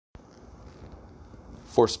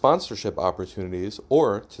For sponsorship opportunities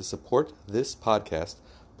or to support this podcast,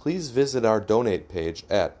 please visit our donate page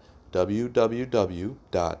at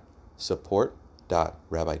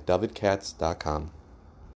www.support.rabbidavidkatz.com.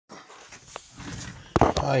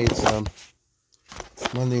 Hi, it's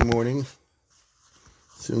Monday morning.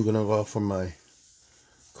 Soon gonna go off for my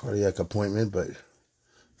cardiac appointment, but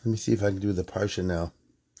let me see if I can do the parsha now.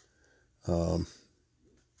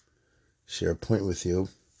 Share a point with you,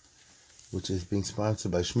 which is being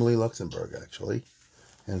sponsored by Shmuley Luxembourg, actually,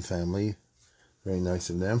 and family. Very nice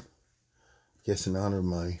of them. I guess in honor of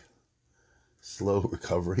my slow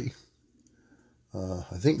recovery.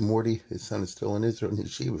 I think Morty, his son, is still in Israel in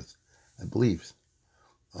yeshivas, I believe.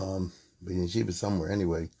 But in yeshiva somewhere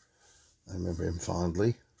anyway. I remember him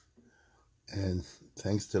fondly. And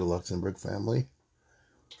thanks to the Luxembourg family.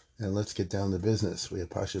 And let's get down to business. We have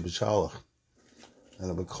Pasha B'Shalach. And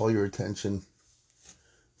I will call your attention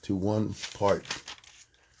to one part,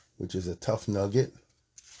 which is a tough nugget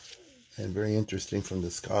and very interesting from the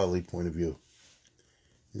scholarly point of view.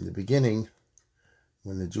 In the beginning,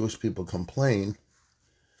 when the Jewish people complain,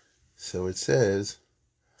 so it says,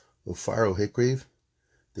 Pharaoh Hikriv,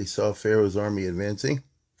 they saw Pharaoh's army advancing.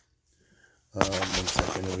 1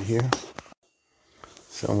 second over here.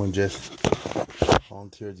 Someone just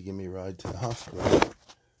volunteered to give me a ride to the hospital.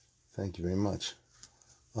 Thank you very much.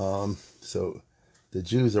 So the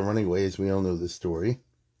Jews are running away, as we all know the story,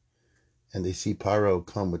 and they see Paro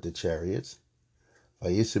come with the chariots.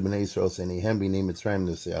 And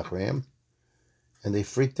they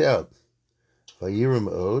freaked out.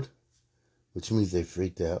 Which means they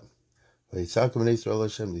freaked out. They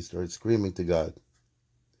started screaming to God.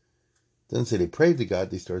 Doesn't say they prayed to God,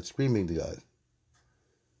 they started screaming to God.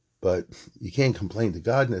 But you can't complain to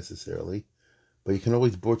God necessarily, but you can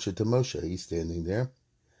always borcha to Moshe. He's standing there.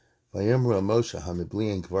 Were there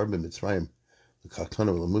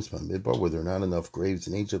not enough graves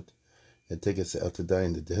in Egypt and take us out to die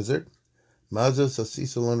in the desert? Why'd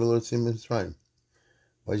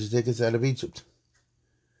you take us out of Egypt?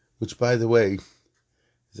 Which, by the way,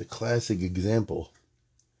 is a classic example,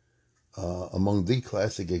 among the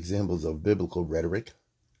classic examples of biblical rhetoric,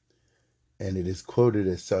 and it is quoted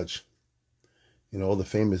as such in all the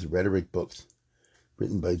famous rhetoric books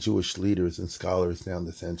written by Jewish leaders and scholars down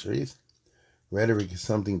the centuries. Rhetoric is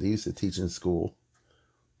something they used to teach in school,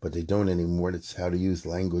 but they don't anymore. It's how to use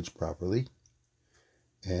language properly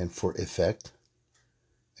and for effect.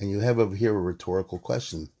 And you have over here a rhetorical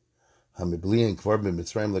question. Were there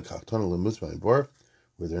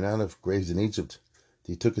not enough graves in Egypt that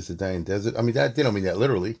you took us to die in desert? I mean, they don't mean that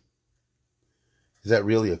literally. Is that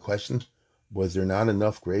really a question? Was there not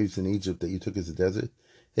enough graves in Egypt that you took us to desert?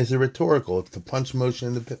 It's a rhetorical. It's to punch Moshe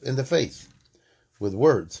in the face with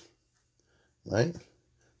words, right?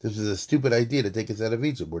 This is a stupid idea to take us out of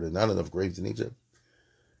Egypt. Were there not enough graves in Egypt?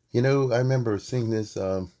 You know, I remember seeing this.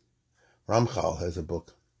 Ramchal has a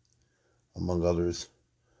book, among others,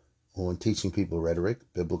 on teaching people rhetoric,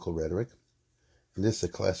 biblical rhetoric. And this is a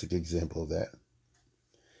classic example of that.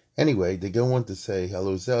 Anyway, they go on to say,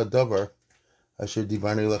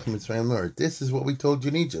 this is what we told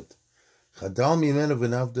you in Egypt. Leave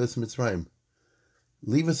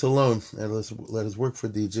us alone and let us work for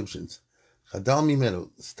the Egyptians.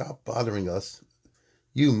 Stop bothering us,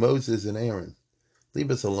 you, Moses and Aaron.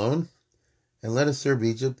 Leave us alone and let us serve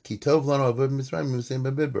Egypt.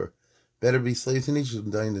 Better be slaves in Egypt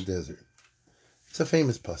than die in the desert. It's a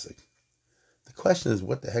famous pasuk. The question is,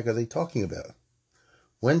 what the heck are they talking about?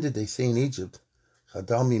 When did they say in Egypt,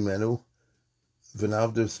 Chadal mimenu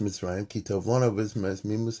v'navdos Mitzrayim kitov lano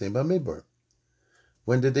v'zmimusei b'midbar?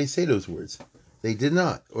 When did they say those words? They did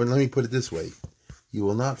not. Or let me put it this way. You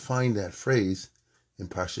will not find that phrase in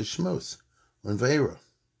Parshas Shmos or in Vayera.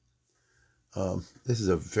 This is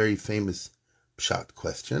a very famous pshat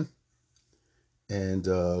question. And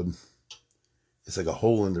it's like a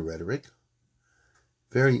hole in the rhetoric.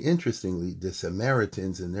 Very interestingly, the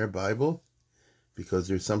Samaritans in their Bible, because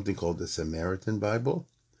there's something called the Samaritan Bible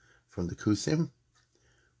from the Kusim,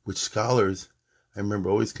 which scholars, I remember,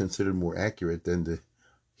 always considered more accurate than the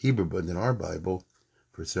Hebrew, but in our Bible,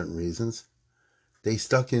 for certain reasons, they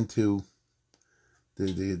stuck into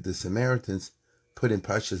the Samaritans, put in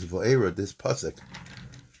Parshas Vayera this pasuk.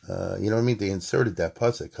 You know what I mean? They inserted that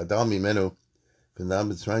pasuk. Hadal mimenu v'nam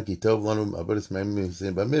Mitzrayim kitov lanu avodas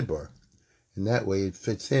b'midbar. In that way, it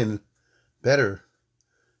fits in better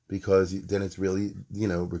because then it's really,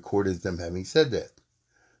 recorded as them having said that.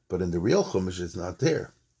 But in the real Chumash, it's not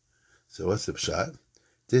there. So what's the pshat?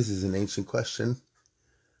 This is an ancient question.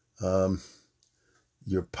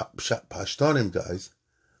 Your Pashtonim guys,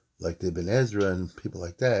 like the Ibn Ezra and people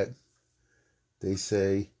like that, they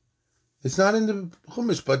say, it's not in the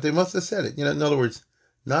Chumash, but they must have said it. In other words,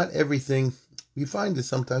 not everything, we find this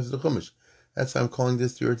sometimes in the Chumash. That's why I'm calling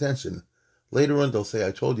this to your attention. Later on, they'll say,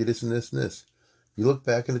 I told you this and this and this. You look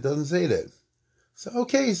back and it doesn't say that. So,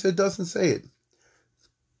 okay, so it doesn't say it.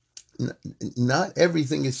 Not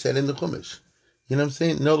everything is said in the Chumash. You know what I'm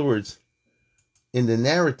saying? In other words, in the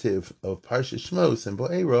narrative of Parshas Shmos and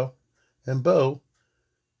Bo'era and Bo,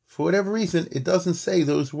 for whatever reason, it doesn't say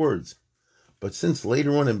those words. But since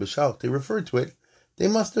later on in Beshalach they referred to it, they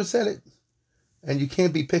must have said it. And you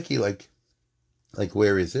can't be picky like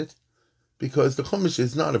where is it? Because the Chumash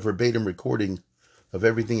is not a verbatim recording of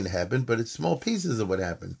everything that happened, but it's small pieces of what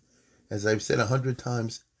happened. As I've said 100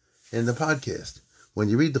 times in the podcast, when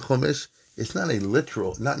you read the Chumash, it's not a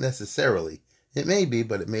literal, not necessarily. It may be,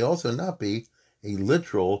 but it may also not be a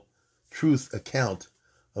literal truth account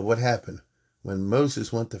of what happened. When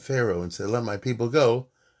Moses went to Pharaoh and said, let my people go,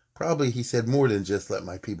 probably he said more than just let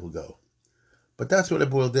my people go. But that's what it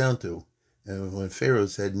boiled down to. And when Pharaoh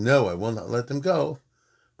said, no, I will not let them go,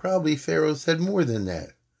 probably Pharaoh said more than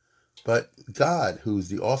that. But God, who's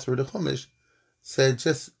the author of the Chumash, said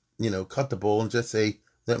just, cut the bull and just say,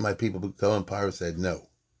 let my people go. And Pharaoh said no.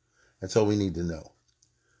 That's all we need to know.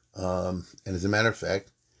 And as a matter of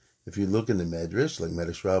fact, if you look in the Medrash, like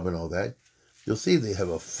Medrash Rabbah and all that, you'll see they have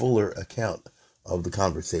a fuller account of the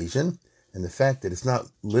conversation. And the fact that it's not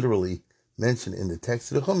literally mentioned in the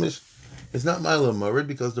text of the Chumash is not Milo Morid,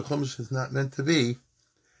 because the Chumash is not meant to be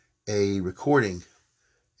a recording,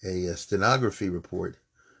 a stenography report,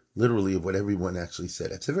 literally of what everyone actually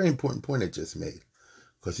said. That's a very important point I just made.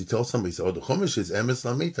 Because he told somebody, the Chumash is emes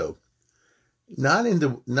lamito. Not in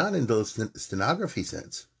the stenography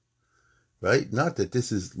sense. Right? Not that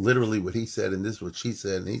this is literally what he said, and this is what she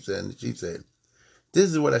said, and he said, and she said. This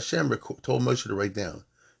is what Hashem told Moshe to write down.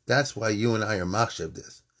 That's why you and I are machshav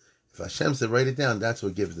this. If Hashem said write it down, that's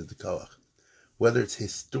what gives it the koach. Whether it's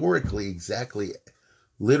historically exactly,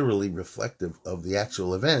 literally reflective of the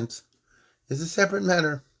actual events, is a separate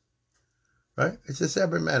matter. Right? It's a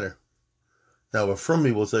separate matter. Now, a from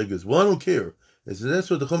me will say, well, I don't care. If that's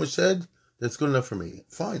what the Chumash said, that's good enough for me.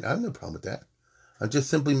 Fine, I have no problem with that. I'm just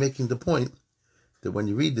simply making the point that when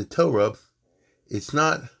you read the Torah, it's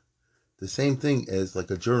not the same thing as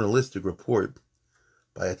like a journalistic report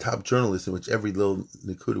by a top journalist in which every little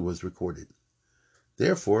nikuda was recorded.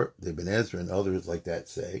 Therefore, the Ibn Ezra and others like that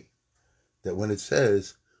say that when it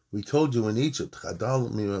says, we told you in Egypt,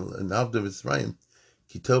 Chadal Navda Mitzrayim,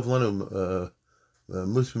 Kitov Lanu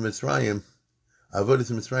Muslim Mitzrayim,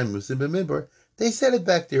 Avodas Mitzrayim Muslim B'Midbar, they said it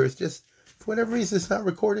back there. It's just, for whatever reason, it's not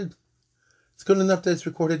recorded. It's good enough that it's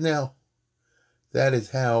recorded now. That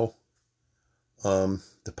is how the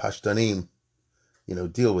Pashtanim,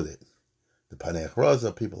 deal with it. The Panei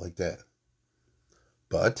Raza, people like that.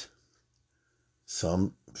 But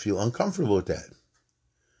some feel uncomfortable with that.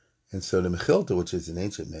 And so the Mechilta, which is an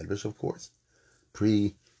ancient Medrash, of course,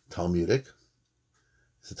 pre-Talmudic,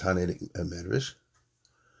 it's a Tannaitic Medrash.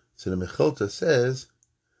 So the Mechilta says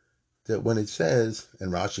that when it says,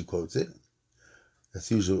 and Rashi quotes it,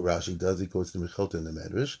 that's usually what Rashi does, he quotes the Mechilta in the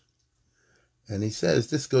Medrash, and he says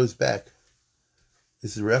this goes back,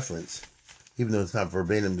 this is a reference, even though it's not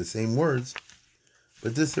verbatim the same words,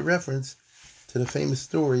 but this is a reference to the famous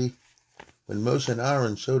story when Moshe and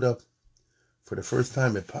Aaron showed up for the first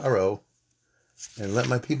time at Paro and let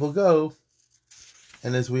my people go.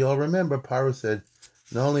 And as we all remember, Paro said,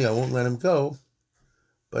 not only I won't let him go,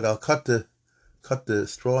 but I'll cut the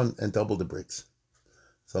straw and double the bricks.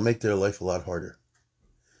 So I'll make their life a lot harder.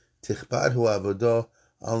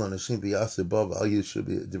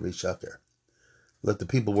 Let the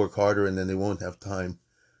people work harder, and then they won't have time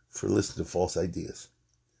for listening to false ideas.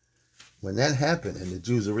 When that happened, and the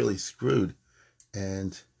Jews are really screwed,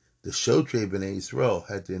 and the Shotrei B'nai Yisrael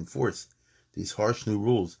had to enforce these harsh new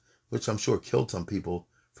rules, which I'm sure killed some people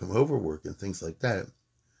from overwork and things like that.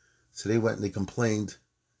 So they went and they complained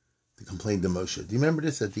to Moshe. Do you remember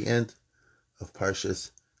this at the end of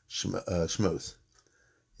Parshas Shmos?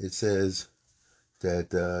 It says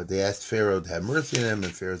that they asked Pharaoh to have mercy on them,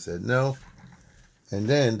 and Pharaoh said no. And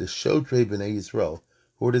then the Shotrei B'nai Yisrael,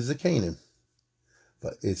 who are the Zakanim,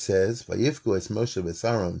 but it says, "Vayifku es Moshe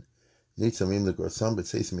v'Aaron nitzamim l'gorsam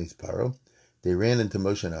b'tzeis Paro." They ran into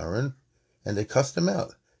Moshe and Aaron, and they cussed them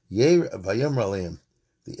out. Vayomar aleim.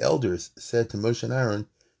 The elders said to Moshe and Aaron,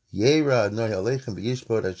 "Yeira Adonai aleichem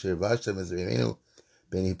v'yishpot asher vashtem es reimenu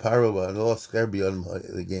b'nei Paro v'alo ascher b'yodem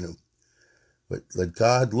legenu." But let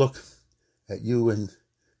God look at you and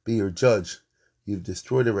be your judge. You've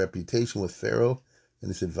destroyed a reputation with Pharaoh and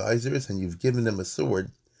his advisors, and you've given them a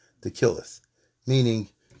sword to kill us. Meaning,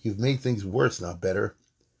 you've made things worse, not better.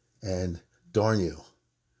 And darn you,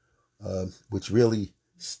 which really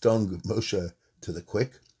stung Moshe to the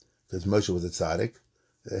quick, because Moshe was a tzaddik,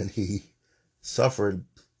 and he suffered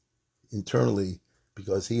internally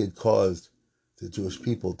because he had caused the Jewish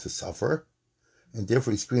people to suffer, and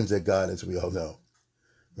therefore he screams at God, as we all know.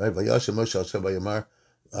 Right? Vayashem Moshe al Sheba Yamar,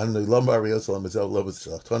 Anu Lombar Riosel Amazel Lobus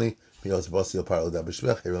Shalachoni, Mios Basil Parla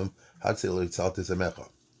Dabishmech Hiram, Hatzil Tzaltis Amecha.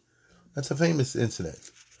 That's a famous incident.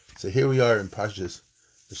 So here we are in Parshas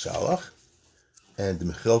the Shalach, and the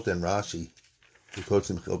Mechilta and Rashi, who quotes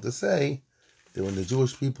the Mechilta, to say that when the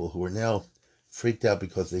Jewish people, who are now freaked out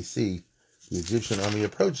because they see the Egyptian army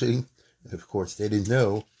approaching, and of course they didn't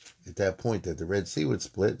know at that point that the Red Sea would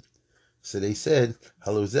split, so they said,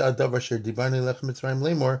 "Halozeh adavar asher dibarnu lechem Mitzrayim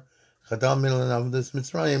lemor, chadal min avodas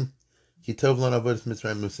Mitzrayim, ki tov lanu avodas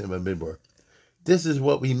Mitzrayim nusim b'midbar." This is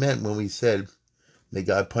what we meant when we said, "May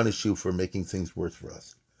God punish you for making things worse for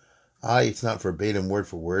us." It's not verbatim, word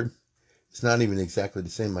for word. It's not even exactly the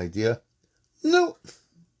same idea. No,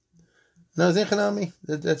 Zechanami,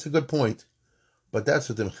 that's a good point. But that's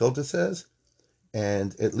what the Mechilta says,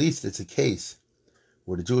 and at least it's a case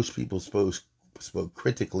where the Jewish people spoke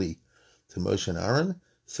critically to Moshe and Aaron,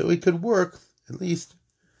 so it could work, at least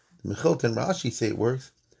the Mechilta and Rashi say it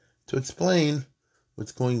works, to explain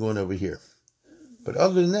what's going on over here. But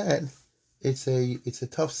other than that, it's a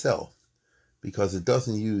tough sell, because it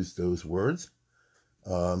doesn't use those words.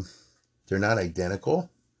 They're not identical.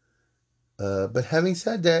 But having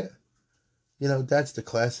said that, that's the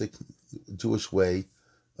classic Jewish way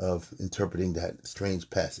of interpreting that strange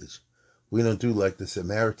passage. We don't do like the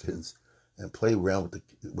Samaritans and play around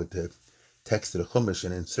with the text of the Chumash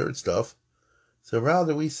and insert stuff. So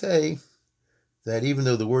rather we say that even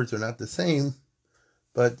though the words are not the same,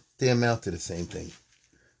 but they amount to the same thing.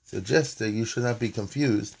 So just you should not be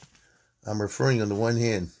confused. I'm referring on the one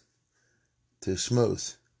hand to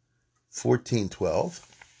Shmos 14:12,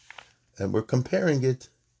 and we're comparing it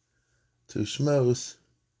to Shmos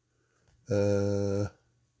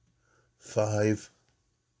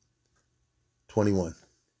 5:21.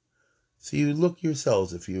 So you look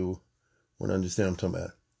yourselves if you want to understand what I'm talking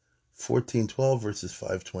about. 14:12 versus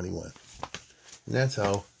 5:21. And that's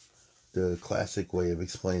how the classic way of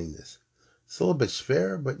explaining this. It's a little bit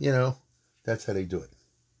schwer, but that's how they do it.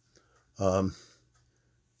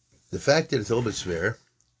 The fact that it's a little bit schwer,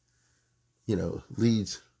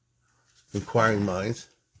 leads inquiring minds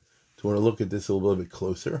to want to look at this a little bit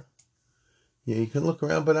closer. You can look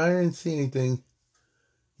around, but I didn't see anything,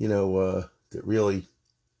 that really,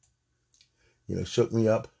 shook me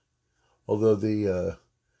up. Although the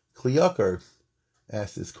Kli Yakar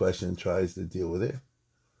asked this question and tries to deal with it.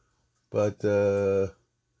 But,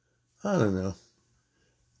 I don't know.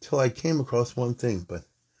 Till I came across one thing, but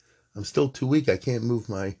I'm still too weak. I can't move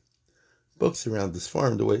my books around this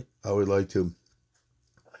farm the way I would like to.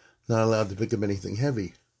 Not allowed to pick up anything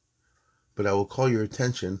heavy. But I will call your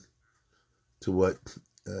attention to what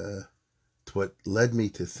led me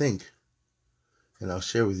to think, and I'll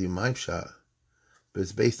share with you my pshat, but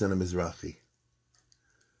it's based on a Mizrahi.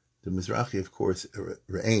 The Mizrahi, of course,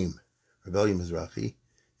 Re'aim, Rebellion Mizrahi,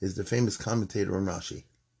 is the famous commentator on Rashi.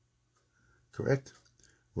 Correct?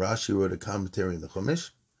 Rashi wrote a commentary on the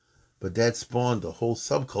Chumash, but that spawned a whole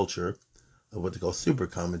subculture of what they call super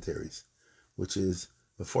commentaries, which is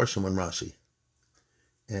Meforshim on Rashi.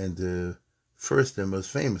 And the first and most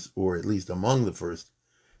famous, or at least among the first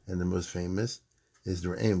and the most famous, is the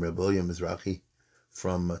Re'aim, Rebellion Mizrahi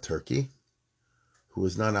from Turkey, who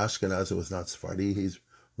is not Ashkenaz, who is not Sephardi, he's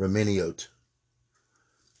Romaniot.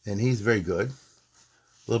 And he's very good,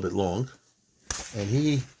 a little bit long, and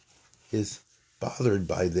he is bothered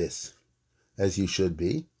by this, as you should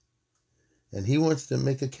be, and he wants to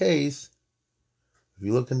make a case. If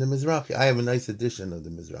you look in the Mizrahi, I have a nice edition of the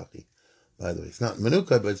Mizrahi, by the way. It's not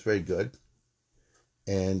Menuka, but it's very good.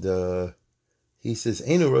 And he says,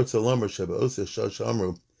 Einu rotza lomar sheba osa shosh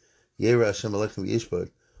amru yera Hashem alechem v'yishbod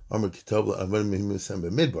amru kitov la'avodim mimusem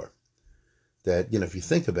b'midbar. That, if you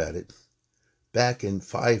think about it, back in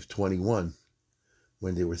 521,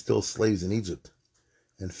 when they were still slaves in Egypt,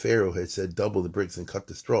 and Pharaoh had said, double the bricks and cut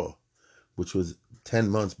the straw, which was 10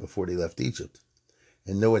 months before they left Egypt.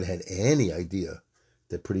 And no one had any idea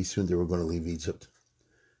that pretty soon they were going to leave Egypt.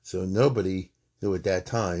 So nobody knew at that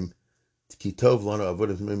time that,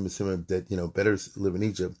 better live in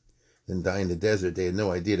Egypt than die in the desert. They had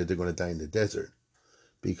no idea that they're going to die in the desert.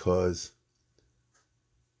 Because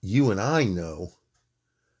you and I know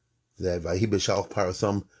that Vahi b'shalach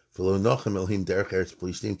parasam v'lo nochem elhim derech eretz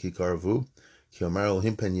plishtim ki karavu ki amar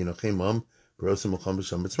elhim pen yinochem am b'rosam l'cham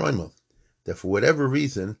b'sham mitzrayim. That for whatever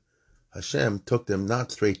reason, Hashem took them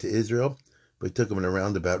not straight to Israel, but he took them in a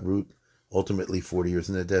roundabout route ultimately 40 years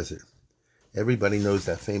in the desert. Everybody knows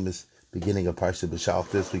that famous beginning of Parsha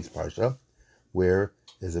B'Shalach, this week's Parsha, where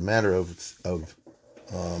as a matter of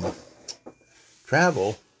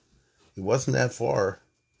travel, it wasn't that far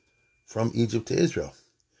from Egypt to Israel.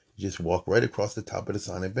 You just walk right across the top of the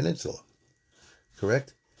Sinai Peninsula.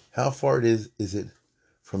 Correct? How far is it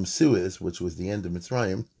from Suez, which was the end of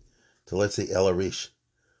Mitzrayim, to let's say El Arish,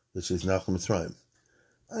 which is Nachal Mitzrayim?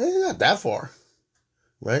 Not that far,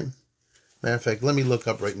 right? Matter of fact, let me look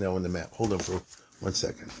up right now on the map. Hold on for 1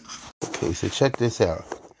 second. Okay, so check this out.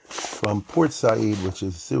 From Port Said, which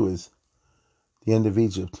is Suez, the end of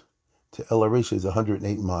Egypt, to El Arish is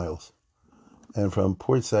 108 miles. And from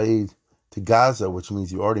Port Said to Gaza, which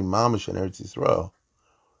means you're already Mamish in Eretz Yisrael,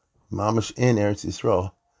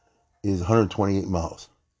 is 128 miles.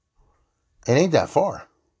 It ain't that far,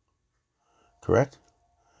 correct?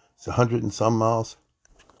 It's 100 and some miles.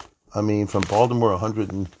 I mean, from Baltimore,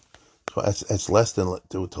 112, that's less than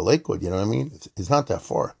to Lakewood, you know what I mean? It's not that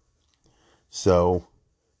far. So,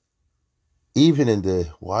 even in the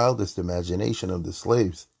wildest imagination of the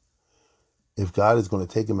slaves, if God is going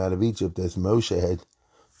to take them out of Egypt, as Moshe had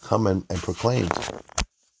come and proclaimed,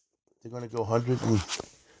 they're going to go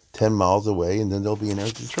 110 miles away, and then they'll be in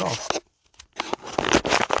Eretz Yisrael.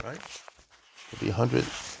 Right? It'll be 100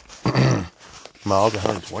 miles,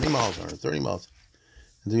 120 miles, 130 miles.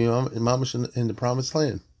 And they'll be in the promised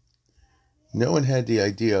land. No one had the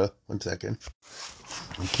idea. 1 second.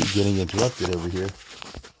 I keep getting interrupted over here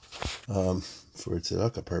for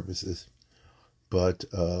tzedakah purposes. But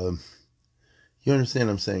you understand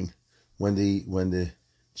what I'm saying? When the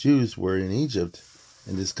Jews were in Egypt,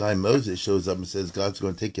 and this guy Moses shows up and says, God's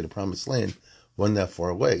going to take you to the promised land, wasn't that far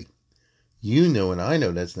away. You know and I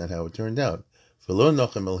know that's not how it turned out. That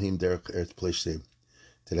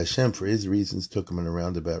Hashem, for his reasons, took him in a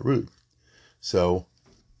roundabout route. So,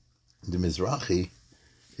 the Mizrahi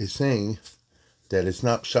is saying that it's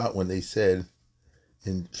not shot when they said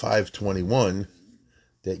in 521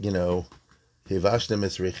 that, that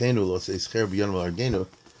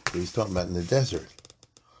he's talking about in the desert.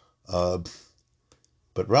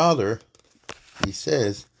 But rather, he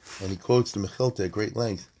says, and he quotes the Mechilta at great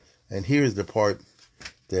length, and here's the part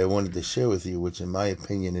that I wanted to share with you, which in my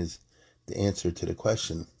opinion is the answer to the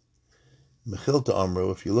question. Mechilta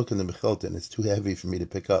Amro, if you look in the Mechilta, and it's too heavy for me to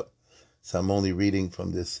pick up, so I'm only reading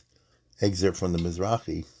from this excerpt from the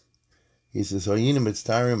Mizrahi. He says, they're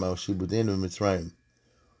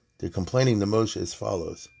complaining to Moshe as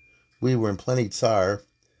follows. We were in plenty tsar,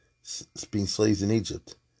 being slaves in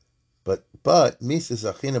Egypt. But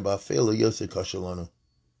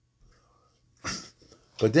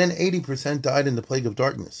then 80% died in the plague of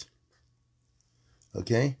darkness.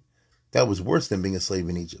 Okay? That was worse than being a slave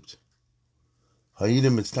in Egypt.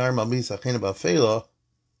 And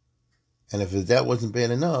if that wasn't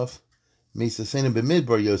bad enough, the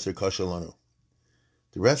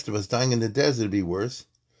rest of us dying in the desert would be worse,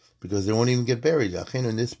 because they won't even get buried. We'll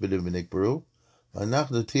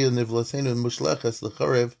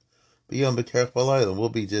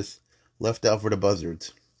be just left out for the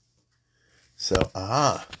buzzards. So,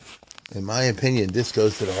 in my opinion, this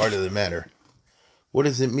goes to the heart of the matter. What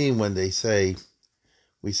does it mean when they say,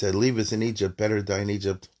 we said, leave us in Egypt, better to die in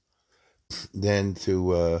Egypt than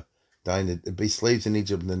to be slaves in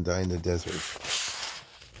Egypt than die in the desert?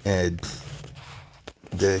 And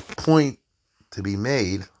the point to be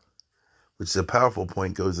made, which is a powerful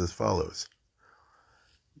point, goes as follows.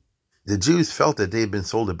 The Jews felt that they had been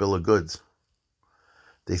sold a bill of goods.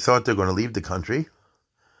 They thought they were going to leave the country.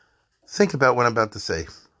 Think about what I'm about to say.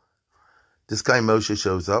 This guy Moshe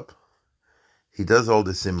shows up. He does all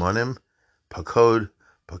the simonim, pakod,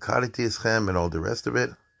 pakadati eschem, and all the rest of it.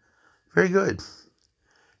 Very good.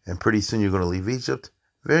 And pretty soon you're going to leave Egypt.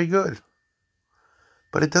 Very good.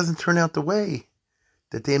 But it doesn't turn out the way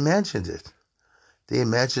that they imagined it. They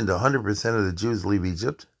imagined 100% of the Jews leave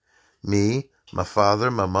Egypt. Me, my father,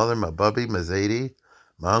 my mother, my bubby, my zaidi,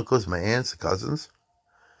 my uncles, my aunts, cousins.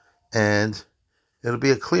 And it'll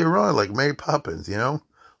be a clear run like Mary Poppins,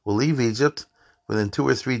 We'll leave Egypt within 2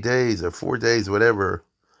 or 3 days or 4 days, whatever.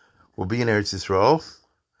 We'll be in Eretz Yisrael.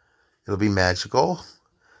 It'll be magical.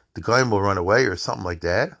 The guy will run away or something like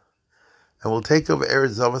that. And we'll take over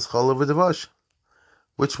Eretz Zavas Chol Devash,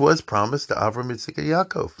 which was promised to Avram, Yitzchak, and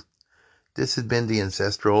Yaakov. This had been the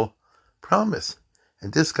ancestral promise.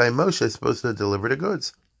 And this guy Moshe is supposed to deliver the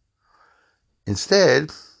goods.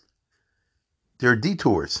 Instead, there are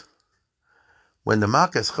detours. When the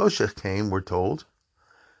Makas Choshech came, we're told,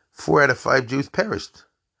 4 out of 5 Jews perished.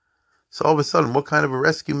 So all of a sudden, what kind of a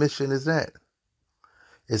rescue mission is that?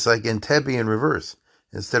 It's like Entebbe in reverse.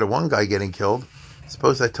 Instead of one guy getting killed,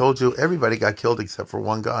 Suppose I told you everybody got killed except for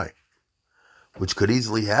one guy, which could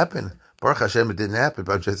easily happen. Baruch Hashem, it didn't happen,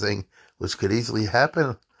 but I'm just saying, which could easily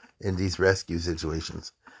happen in these rescue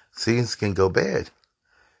situations. Things can go bad,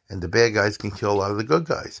 and the bad guys can kill a lot of the good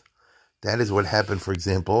guys. That is what happened, for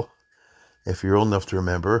example, if you're old enough to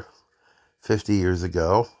remember, 50 years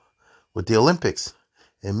ago, with the Olympics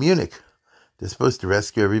in Munich. They're supposed to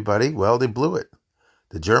rescue everybody. Well, they blew it.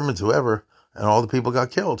 The Germans, whoever, and all the people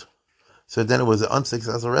got killed. So then it was an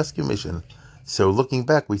unsuccessful rescue mission. So looking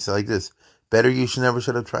back, we say like this: better you should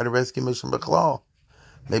have tried a rescue mission, B'chlal.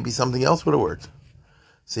 Maybe something else would have worked.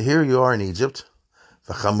 So here you are in Egypt.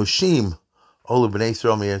 V'chamushim olu b'nei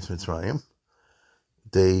Yisrael me'eretz Mitzrayim.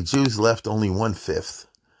 The Jews left only 1/5.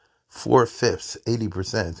 4/5,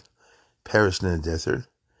 80%, perished in the desert.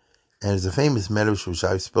 And there's a famous medrash which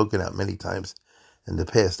I've spoken out many times in the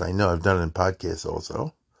past. I know I've done it in podcasts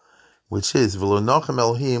also, which is V'lo nochem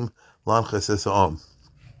Elohim lanches esa'om.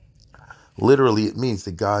 Literally, it means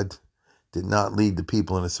that God did not lead the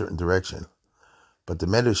people in a certain direction. But the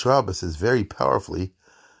Medrash Rabbah says very powerfully,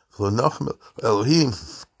 V'lo nochem Elohim,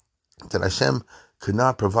 that Hashem could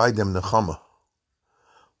not provide them nechama.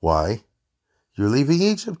 Why? You're leaving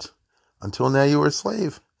Egypt. Until now you were a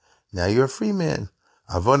slave. Now you're a free man.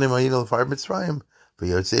 Everything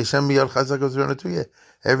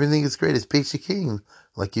is great. It's Pesachim,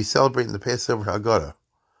 like you celebrate in the Passover Haggadah.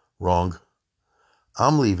 Wrong.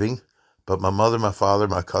 I'm leaving, but my mother, my father,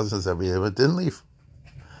 my cousins, everyone didn't leave.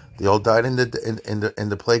 They all died in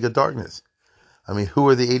the plague of darkness. I mean, who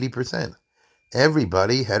are the 80%?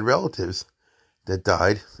 Everybody had relatives that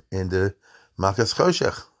died in the Makas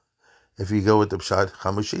Choshech. If you go with the Pshat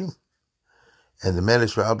Chamushim. And the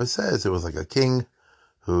Medrash Rabbah says it was like a king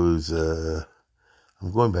whose,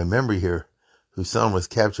 I'm going by memory here, whose son was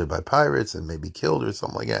captured by pirates and maybe killed or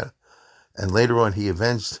something like that. And later on he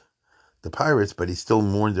avenged the pirates, but he still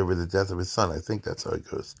mourned over the death of his son. I think that's how it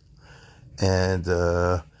goes. And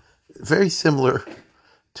very similar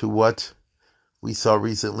to what we saw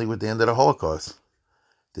recently with the end of the Holocaust.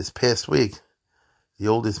 This past week, the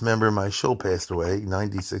oldest member of my shul passed away,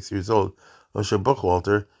 96 years old, Osher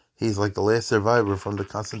Buchwalter. He's like the last survivor from the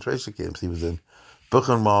concentration camps. He was in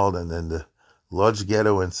Buchenwald and then the Lodz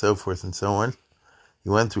ghetto and so forth and so on.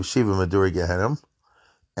 He went through Shiva Maduri Gehenim.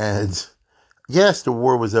 And yes, the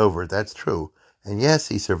war was over. That's true. And yes,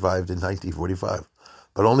 he survived in 1945.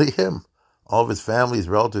 But only him. All of his family, his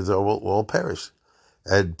relatives all perished.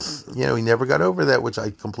 And, he never got over that, which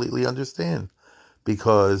I completely understand.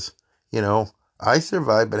 Because, I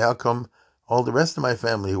survived, but how come all the rest of my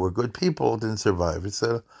family who were good people didn't survive?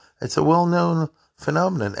 It's a well-known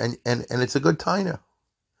phenomenon, and it's a good taina.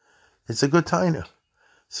 It's a good taina.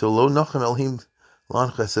 So lo nochem Elohim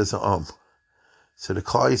lanches esa'om. So the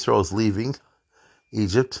Klal Yisrael is leaving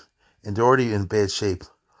Egypt, and they're already in bad shape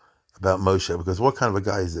about Moshe, because what kind of a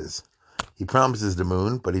guy is this? He promises the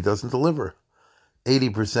moon, but he doesn't deliver.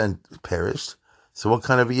 80% perished. So what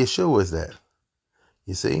kind of a Yeshua is that?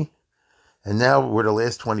 You see? And now we're the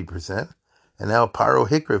last 20%. And now Paro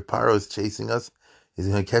Hikriv, Paro is chasing us. He's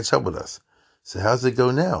going to catch up with us. So how's it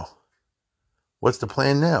go now? What's the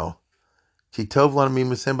plan now? Kitov Lanami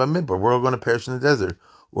Musem Bamidbar. We're all going to perish in the desert.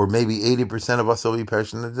 Or maybe 80% of us will be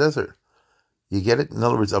perishing in the desert. You get it? In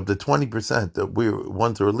other words, up to 20% that we're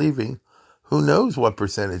ones who are leaving, who knows what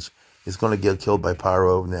percentage is going to get killed by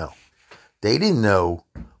Paro now. They didn't know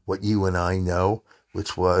what you and I know,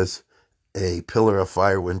 which was a pillar of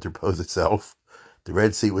fire would interpose itself, the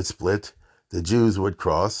Red Sea would split, the Jews would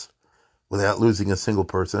cross without losing a single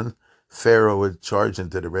person, Pharaoh would charge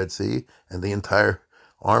into the Red Sea, and the entire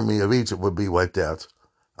army of Egypt would be wiped out.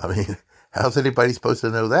 I mean, how's anybody supposed to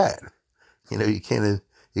know that? You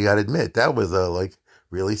got to admit, that was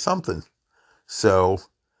really something. So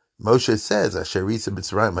Moshe says, Asher Yisa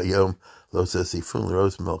B'Tzrayim Hayom Lo Sifun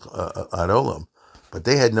L'Ros Milk Ad Olam. But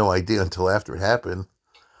they had no idea until after it happened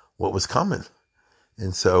what was coming.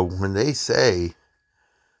 And so when they say,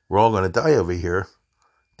 we're all going to die over here,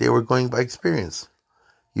 they were going by experience.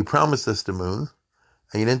 You promised us the moon,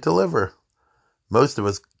 and you didn't deliver. Most of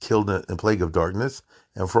us killed in a plague of darkness,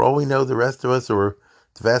 and for all we know, the rest of us, or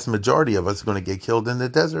the vast majority of us, are going to get killed in the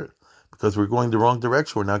desert, because we're going the wrong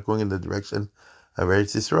direction. We're not going in the direction of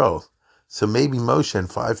Eretz Yisrael. So maybe Moshe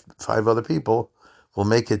and five other people will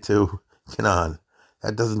make it to Canaan.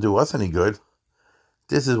 That doesn't do us any good.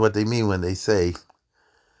 This is what they mean when they say,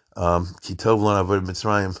 Kitov Lo Avodah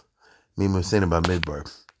Mitzrayim Mimusena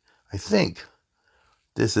Bamidbar. I think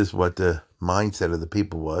this is what the mindset of the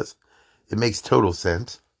people was. It makes total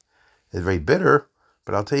sense. It's very bitter,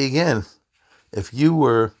 but I'll tell you again, if you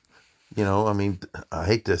were, I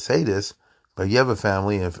hate to say this, But you have a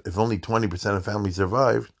family, and if only 20% of families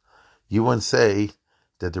survived, you wouldn't say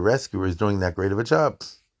that the rescuer is doing that great of a job,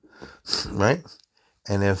 right?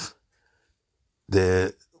 And if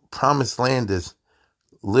the promised land is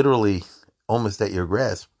literally almost at your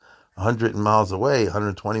grasp, 100 miles away,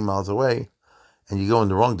 120 miles away, and you go in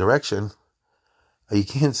the wrong direction, you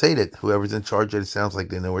can't say that whoever's in charge of it sounds like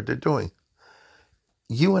they know what they're doing.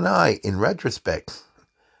 You and I, in retrospect,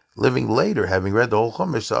 living later, having read the whole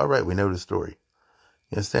Chumash, so all right, we know the story.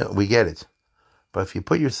 You understand? We get it. But if you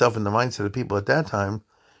put yourself in the mindset of people at that time,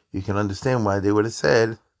 you can understand why they would have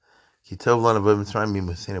said, Kitov lana b'mitzrayim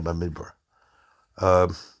mimusina b'midbar.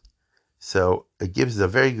 So it gives a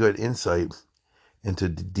very good insight into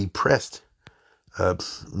the depressed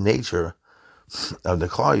nature of the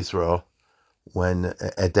Klal Yisrael when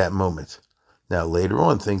at that moment. Now later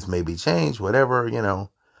on things may be changed, whatever,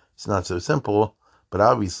 it's not so simple. But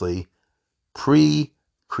obviously,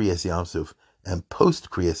 pre-Kriyas Yamsuf and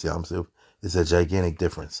post-Kriyas Yamsuf is a gigantic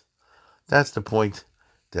difference. That's the point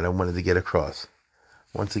that I wanted to get across.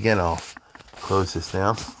 Once again, I'll close this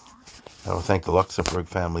down. I will thank the Luxembourg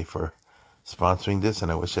family for sponsoring this, and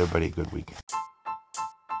I wish everybody a good week.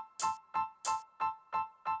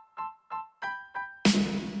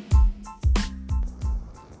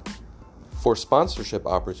 For sponsorship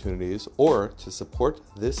opportunities or to support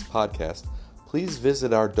this podcast, please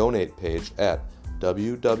visit our donate page at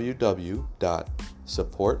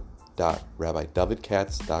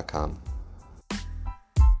www.support.rabbidavidkatz.com.